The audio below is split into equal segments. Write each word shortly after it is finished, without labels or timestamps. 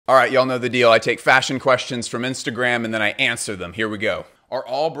All right, y'all know the deal. I take fashion questions from Instagram and then I answer them. Here we go. Are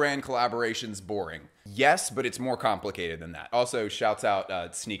all brand collaborations boring? Yes, but it's more complicated than that. Also, shouts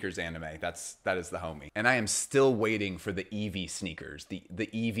out Sneakers Anime. That is the homie. And I am still waiting for the Eevee sneakers, the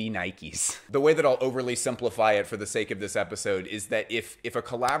Eevee Nikes. The way that I'll overly simplify it for the sake of this episode is that if a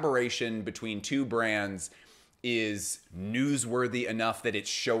collaboration between two brands is newsworthy enough that it's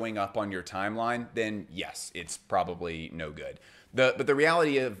showing up on your timeline, then yes, it's probably no good. But the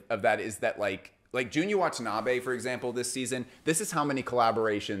reality of that is that like Junya Watanabe, for example, this season, this is how many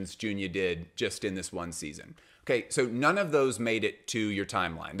collaborations Junya did just in this one season. Okay, so none of those made it to your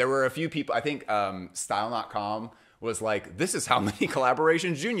timeline. There were a few people, I think Style.com was like, this is how many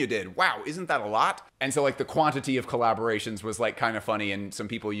collaborations Junya did. Wow, isn't that a lot? And so like the quantity of collaborations was like kind of funny and some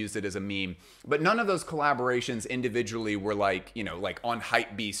people used it as a meme. But none of those collaborations individually were like, you know, like on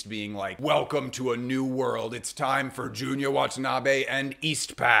Hypebeast being like, welcome to a new world. It's time for Junya Watanabe and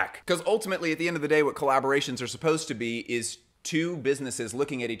Eastpak. Because ultimately at the end of the day, what collaborations are supposed to be is two businesses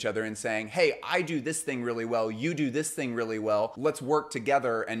looking at each other and saying, hey, I do this thing really well, you do this thing really well, let's work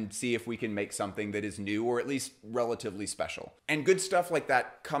together and see if we can make something that is new or at least relatively special. And good stuff like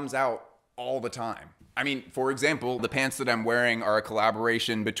that comes out all the time. I mean, for example, the pants that I'm wearing are a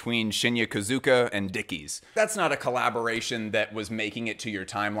collaboration between Shinya Kozuka and Dickies. That's not a collaboration that was making it to your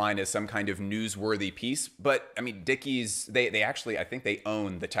timeline as some kind of newsworthy piece, but I mean, Dickies, they actually, I think they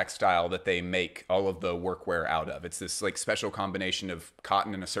own the textile that they make all of the workwear out of. It's this like special combination of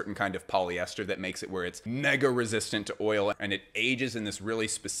cotton and a certain kind of polyester that makes it where it's mega resistant to oil and it ages in this really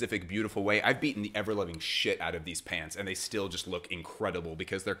specific, beautiful way. I've beaten the ever-loving shit out of these pants and they still just look incredible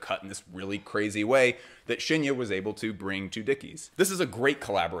because they're cut in this really crazy way that Shinya was able to bring to Dickies. This is a great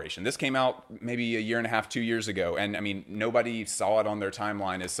collaboration. This came out maybe a year and a half, 2 years ago. And I mean, nobody saw it on their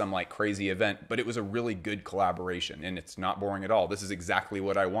timeline as some like crazy event, but it was a really good collaboration and it's not boring at all. This is exactly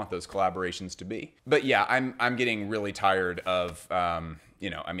what I want those collaborations to be. But yeah, I'm getting really tired of, you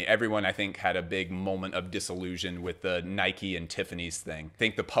know, I mean, everyone I think had a big moment of disillusion with the Nike and Tiffany's thing. I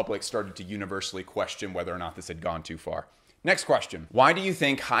think the public started to universally question whether or not this had gone too far. Next question. Why do you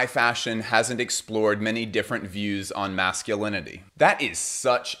think high fashion hasn't explored many different views on masculinity? That is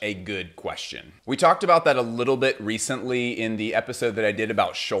such a good question. We talked about that a little bit recently in the episode that I did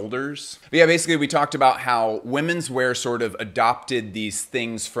about shoulders. But yeah, basically we talked about how women's wear sort of adopted these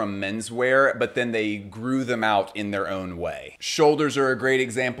things from men's wear, but then they grew them out in their own way. Shoulders are a great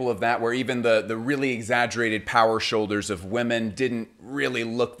example of that, where even the really exaggerated power shoulders of women didn't really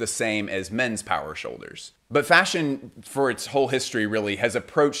look the same as men's power shoulders. But fashion, for its whole history, really has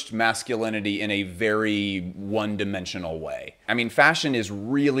approached masculinity in a very one-dimensional way. I mean, fashion is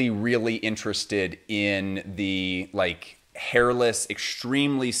really, really interested in the, like, hairless,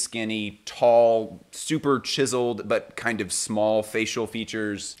 extremely skinny, tall, super chiseled, but kind of small facial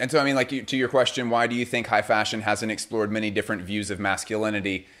features. And so, I mean, like, to your question, why do you think high fashion hasn't explored many different views of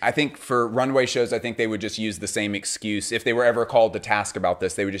masculinity? I think for runway shows, I think they would just use the same excuse. If they were ever called to task about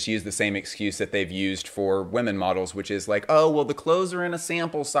this, they would just use the same excuse that they've used for women models, which is like, oh, well, the clothes are in a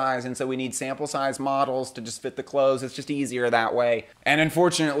sample size, and so we need sample size models to just fit the clothes. It's just easier that way. And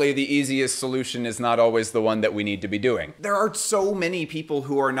unfortunately, the easiest solution is not always the one that we need to be doing. There are so many people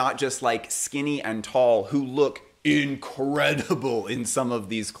who are not just like skinny and tall who look incredible in some of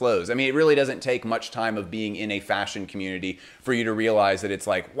these clothes. I mean, it really doesn't take much time of being in a fashion community for you to realize that it's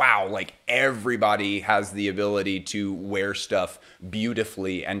like, wow, like everybody has the ability to wear stuff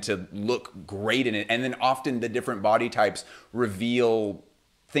beautifully and to look great in it. And then often the different body types reveal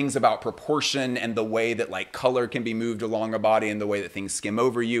things about proportion and the way that like color can be moved along a body and the way that things skim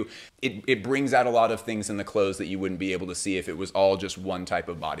over you. It brings out a lot of things in the clothes that you wouldn't be able to see if it was all just one type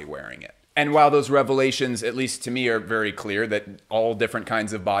of body wearing it. And while those revelations, at least to me, are very clear that all different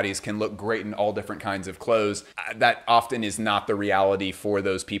kinds of bodies can look great in all different kinds of clothes, that often is not the reality for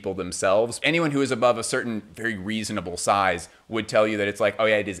those people themselves. Anyone who is above a certain very reasonable size would tell you that it's like, oh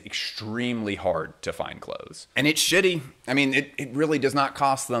yeah, it is extremely hard to find clothes. And it's shitty. I mean, it really does not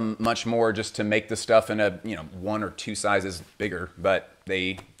cost them much more just to make the stuff in a, you know, 1 or 2 sizes bigger, but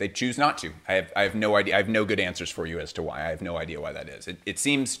they choose not to. I have no idea. I have no good answers for you as to why. I have no idea why that is. It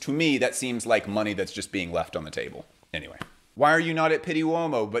seems to me that seems like money that's just being left on the table. Anyway. Why are you not at Pitti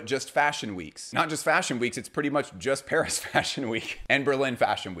Uomo, but just Fashion Weeks? Not just Fashion Weeks, it's pretty much just Paris Fashion Week and Berlin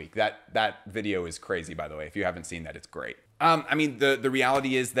Fashion Week. That video is crazy, by the way. If you haven't seen that, it's great. I mean, the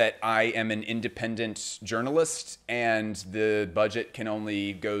reality is that I am an independent journalist and the budget can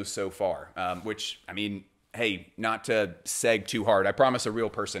only go so far, which, I mean, hey, not to seg too hard. I promise a real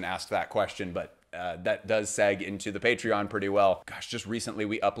person asked that question, but that does seg into the Patreon pretty well. Gosh, just recently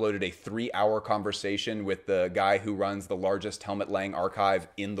we uploaded a 3-hour conversation with the guy who runs the largest helmet laying archive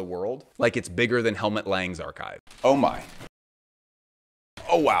in the world. Like, it's bigger than Helmet Laying's archive. Oh my.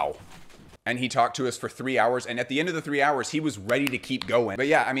 Oh wow. And he talked to us for 3 hours, and at the end of the 3 hours, he was ready to keep going. But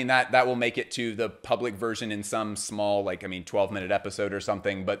yeah, I mean, that will make it to the public version in some small, 12-minute episode or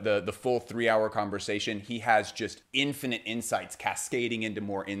something. But the full 3-hour conversation, he has just infinite insights cascading into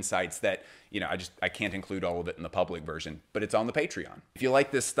more insights that, I can't include all of it in the public version, but it's on the Patreon. If you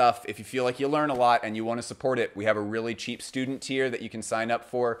like this stuff, if you feel like you learn a lot and you want to support it, we have a really cheap student tier that you can sign up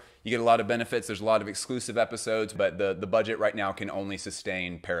for. You get a lot of benefits. There's a lot of exclusive episodes, but the budget right now can only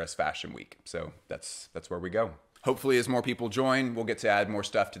sustain Paris Fashion Week. So that's where we go. Hopefully, as more people join, we'll get to add more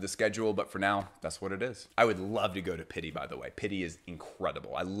stuff to the schedule, but for now, that's what it is. I would love to go to Pitti, by the way. Pitti is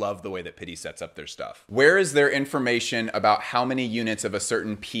incredible. I love the way that Pitti sets up their stuff. Where is there information about how many units of a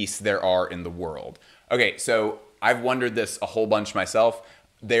certain piece there are in the world? Okay, so I've wondered this a whole bunch myself.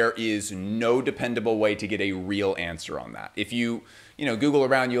 There is no dependable way to get a real answer on that. If you Google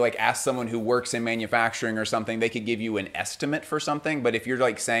around, you ask someone who works in manufacturing or something, they could give you an estimate for something. But if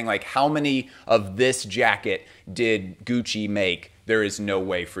you're saying how many of this jacket did Gucci make, there is no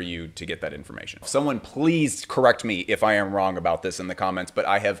way for you to get that information. Someone please correct me if I am wrong about this in the comments, but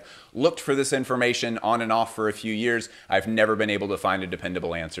I have looked for this information on and off for a few years. I've never been able to find a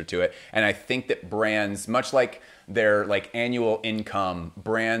dependable answer to it. And I think that brands, much like their annual income,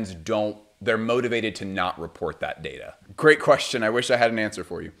 they're motivated to not report that data. Great question. I wish I had an answer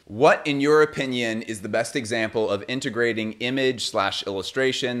for you. What, in your opinion, is the best example of integrating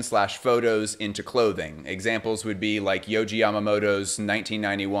image/illustration/photos into clothing? Examples would be Yohji Yamamoto's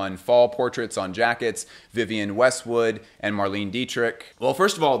 1991 fall portraits on jackets, Vivienne Westwood, and Marlene Dietrich. Well,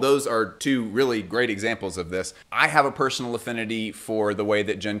 first of all, those are two really great examples of this. I have a personal affinity for the way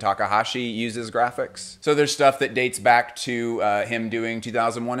that Jun Takahashi uses graphics. So there's stuff that dates back to him doing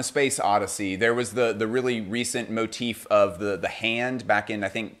 2001: A Space Odyssey. There was the really recent motif of the hand back in, I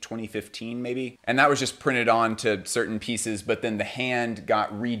think, 2015 maybe. And that was just printed on to certain pieces, but then the hand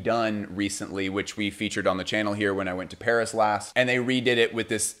got redone recently, which we featured on the channel here when I went to Paris last. And they redid it with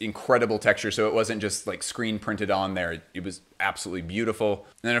this incredible texture, so it wasn't just screen printed on there. It was absolutely beautiful.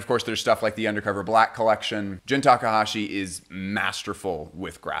 And then of course there's stuff like the Undercover Black collection. Jun Takahashi is masterful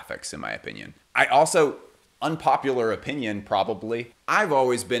with graphics, in my opinion. Unpopular opinion, probably, I've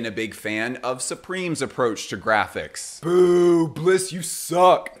always been a big fan of Supreme's approach to graphics. Boo, Bliss, you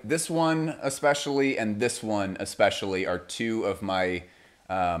suck. This one especially and this one especially are two of my,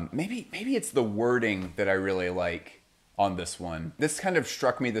 maybe it's the wording that I really like on this one. This kind of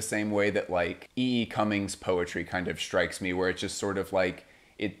struck me the same way that E.E. Cummings' poetry kind of strikes me, where it's just sort of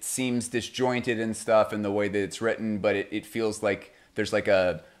it seems disjointed and stuff in the way that it's written, but it feels like there's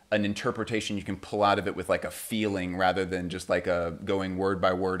an interpretation you can pull out of it with a feeling rather than just a going word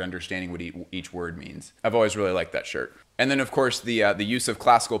by word understanding what each word means. I've always really liked that shirt. And then of course the use of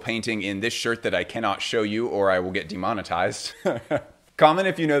classical painting in this shirt that I cannot show you or I will get demonetized. Comment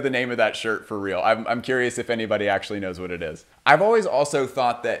if you know the name of that shirt for real. I'm curious if anybody actually knows what it is. I've always also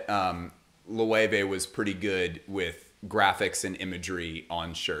thought that Loewe was pretty good with graphics and imagery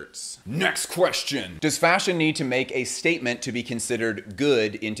on shirts. Next question. Does fashion need to make a statement to be considered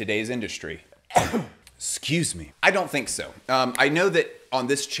good in today's industry? Excuse me. I don't think so. I know that on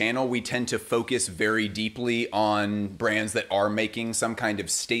this channel, we tend to focus very deeply on brands that are making some kind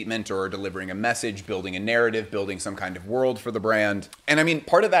of statement or delivering a message, building a narrative, building some kind of world for the brand. And I mean,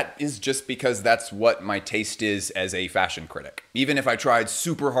 part of that is just because that's what my taste is as a fashion critic. Even if I tried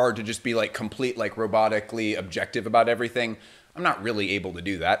super hard to just be complete, robotically objective about everything, I'm not really able to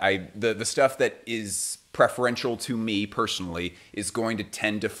do that. The stuff that is preferential to me personally is going to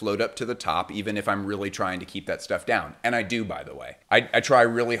tend to float up to the top, even if I'm really trying to keep that stuff down. And I do, by the way. I try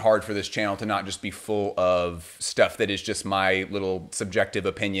really hard for this channel to not just be full of stuff that is just my little subjective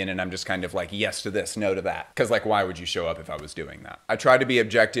opinion and I'm just kind of yes to this, no to that. Because why would you show up if I was doing that? I try to be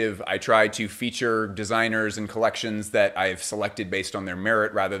objective. I try to feature designers and collections that I've selected based on their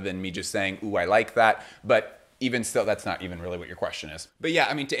merit rather than me just saying, ooh, I like that. But even still, that's not even really what your question is. But yeah,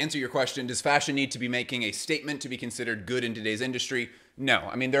 I mean, to answer your question, does fashion need to be making a statement to be considered good in today's industry? No.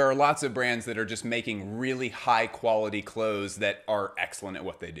 I mean, there are lots of brands that are just making really high quality clothes that are excellent at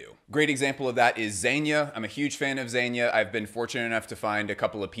what they do. Great example of that is Zegna. I'm a huge fan of Zegna. I've been fortunate enough to find a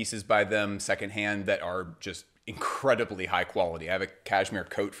couple of pieces by them secondhand that are just incredibly high quality. I have a cashmere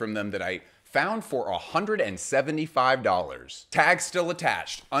coat from them that I Found for $175. Tag still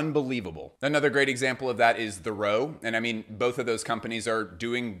attached. Unbelievable. Another great example of that is the Row. And I mean, both of those companies are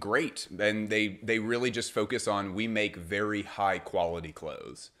doing great. And they really just focus on, we make very high quality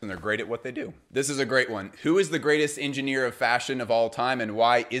clothes. And they're great at what they do. This is a great one. Who is the greatest engineer of fashion of all time, and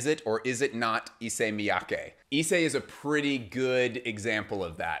why is it or is it not Issey Miyake? Issey is a pretty good example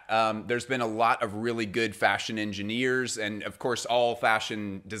of that. There's been a lot of really good fashion engineers, and of course all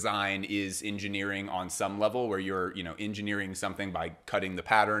fashion design is engineering on some level, where you're engineering something by cutting the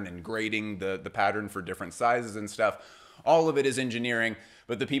pattern and grading the pattern for different sizes and stuff. All of it is engineering,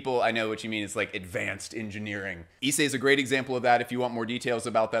 but the people, I know what you mean, it's like advanced engineering. Issey is a great example of that. If you want more details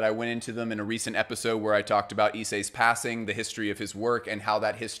about that, I went into them in a recent episode where I talked about Issey's passing, the history of his work, and how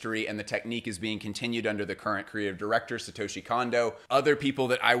that history and the technique is being continued under the current creative director, Satoshi Kondo. Other people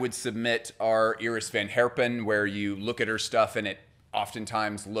that I would submit are Iris van Herpen, where you look at her stuff and it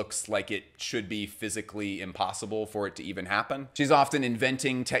oftentimes looks like it should be physically impossible for it to even happen. She's often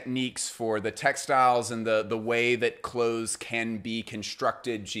inventing techniques for the textiles and the way that clothes can be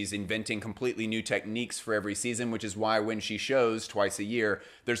constructed. She's inventing completely new techniques for every season, which is why when she shows twice a year,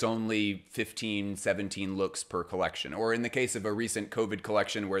 there's only 15, 17 looks per collection. Or in the case of a recent COVID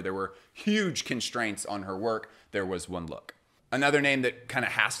collection where there were huge constraints on her work, there was one look. Another name that kind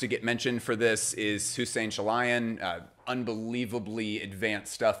of has to get mentioned for this is Hussein Chalayan. Unbelievably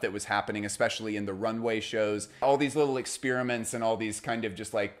advanced stuff that was happening, especially in the runway shows. All these little experiments and all these kind of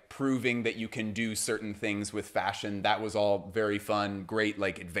just like proving that you can do certain things with fashion. That was all very fun. Great,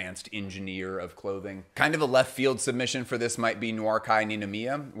 like advanced engineer of clothing. Kind of a left field submission for this might be Noir Kai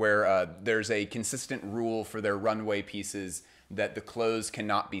Ninamiya, where there's a consistent rule for their runway pieces that the clothes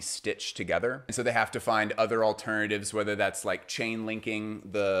cannot be stitched together. And so they have to find other alternatives, whether that's like chain linking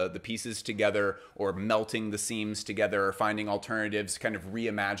the pieces together or melting the seams together or finding alternatives, kind of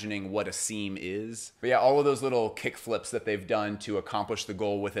reimagining what a seam is. But yeah, all of those little kick flips that they've done to accomplish the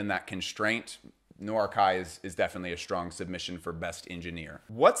goal within that constraint, Noir Kai is definitely a strong submission for best engineer.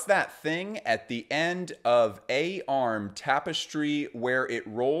 What's that thing at the end of A-arm tapestry where it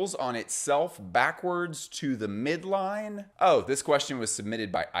rolls on itself backwards to the midline? Oh, this question was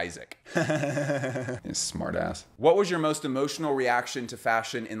submitted by Isaac. Smart ass. What was your most emotional reaction to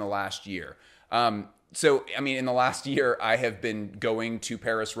fashion in the last year? So, I mean, in the last year, I have been going to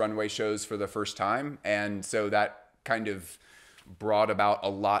Paris runway shows for the first time. And so that kind of brought about a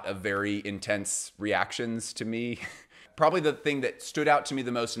lot of very intense reactions to me. Probably the thing that stood out to me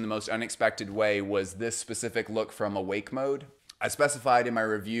the most in the most unexpected way was this specific look from Awake Mode. I specified in my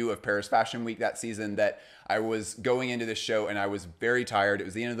review of Paris Fashion Week that season that I was going into this show and I was very tired. It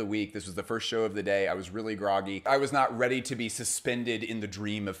was the end of the week. This was the first show of the day. I was really groggy. I was not ready to be suspended in the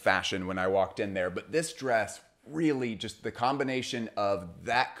dream of fashion when I walked in there. But this dress, really just the combination of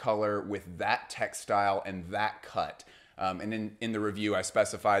that color with that textile and that cut. And in the review, I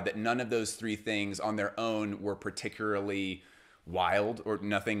specified that none of those three things on their own were particularly wild or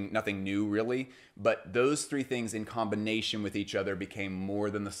nothing new really. But those three things in combination with each other became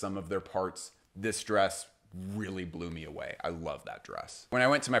more than the sum of their parts. This dress really blew me away. I love that dress. When I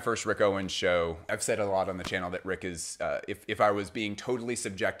went to my first Rick Owens show, I've said a lot on the channel that Rick is, if I was being totally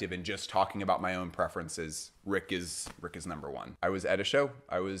subjective and just talking about my own preferences, Rick is number one. I was at a show,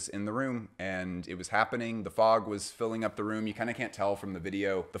 I was in the room and it was happening. The fog was filling up the room. You kind of can't tell from the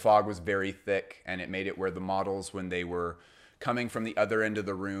video. The fog was very thick and it made it where the models, when they were coming from the other end of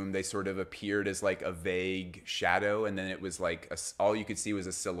the room, they sort of appeared as like a vague shadow, and then it was like all you could see was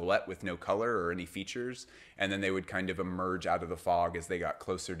a silhouette with no color or any features, and then they would kind of emerge out of the fog as they got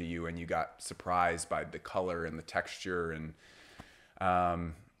closer to you, and you got surprised by the color and the texture, and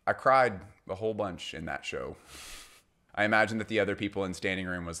I cried a whole bunch in that show. I imagine that the other people in standing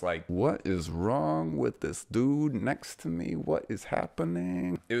room was like, what is wrong with this dude next to me? What is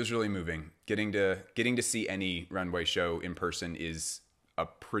happening? It was really moving. Getting to see any runway show in person is a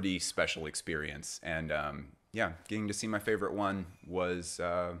pretty special experience. And yeah, getting to see my favorite one was,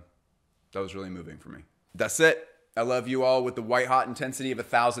 that was really moving for me. That's it. I love you all with the white hot intensity of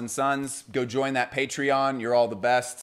 1,000 suns. Go join that Patreon. You're all the best.